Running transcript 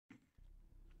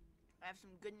have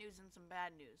some good news and some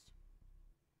bad news.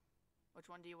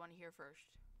 Which one do you want to hear first?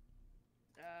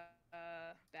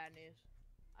 Bad news.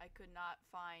 I could not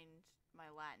find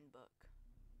my Latin book.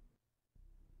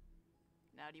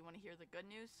 Now, do you want to hear the good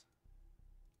news?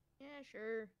 Yeah,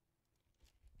 sure.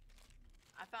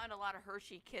 I found a lot of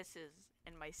Hershey Kisses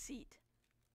in my seat.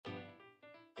 Okay,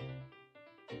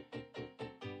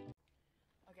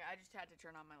 I just had to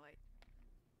turn on my light.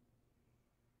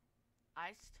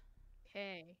 Iced?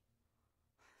 Okay.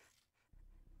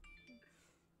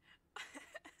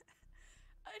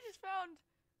 I just found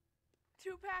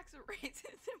 2 packs of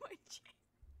raisins in my chain.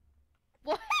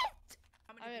 What?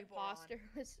 How many I'm people are on? imposter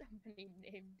with somebody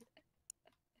named.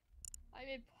 I'm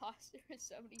imposter with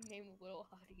somebody named Little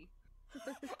Huddy.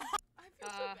 I feel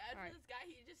so bad for alright. this guy.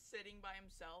 He's just sitting by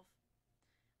himself.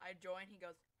 I join. He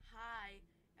goes, "Hi,"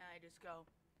 and I just go,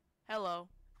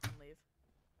 "Hello," and leave.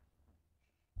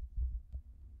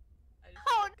 I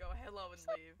just go hello and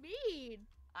So leave. mean.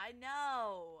 I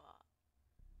know.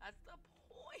 That's the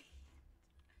point.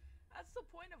 That's the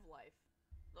point of life.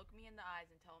 Look me in the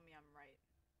eyes and tell me I'm right.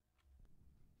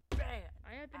 Bam!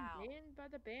 I have been Ow. banned by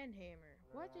the ban hammer.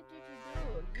 What did you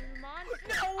do? You monster!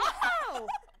 No! Oh!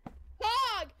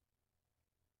 Hog!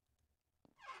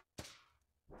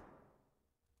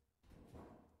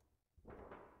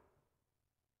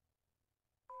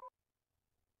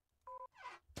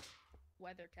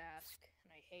 Weather task,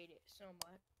 and I hate it so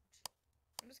much.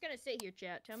 I'm just gonna sit here,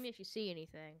 chat. Tell me if you see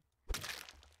anything.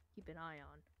 Keep an eye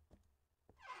on.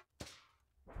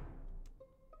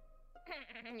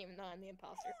 Even though I'm the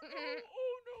imposter. Oh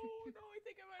no, I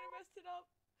think I might have messed it up.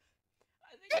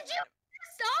 Did you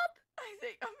stop? I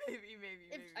think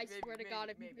maybe. I swear to God,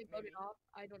 if you maybe. voted off,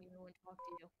 I don't even want to talk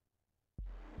to you.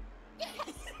 Yeah!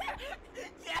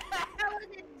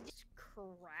 It just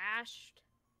crashed.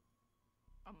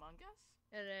 Among Us?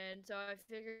 And then, so I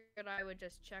figured I would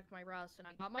just check my Rust, and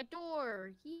I got my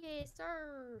door. Yes,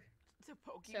 sir. It's a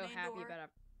Pokemon So happy door. about it.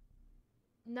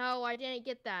 No, I didn't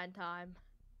get that in time.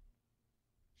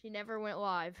 She never went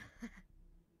live.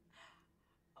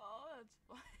 Oh, that's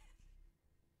fun.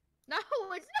 No,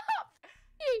 it's not.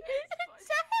 It's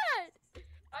sad.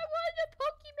 I wanted the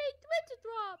Pokemon Twitch to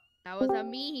drop. That was a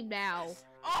meme now.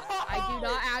 Oh! I do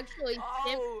not actually.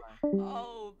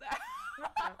 Oh, that.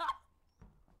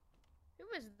 Who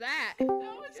was that? That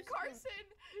was Carson.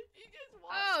 He just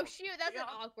walked. Oh shoot, that's an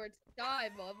Yeah. awkward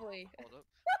time. Lovely.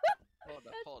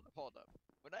 Hold up.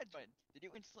 When I joined, did you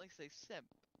instantly say simp?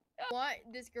 Want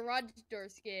this garage door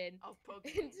skin? Of And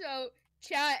Pokemon. so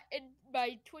chat and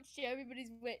my Twitch chat,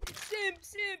 everybody's went simp.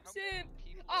 How many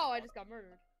people Oh, are I just got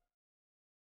murdered.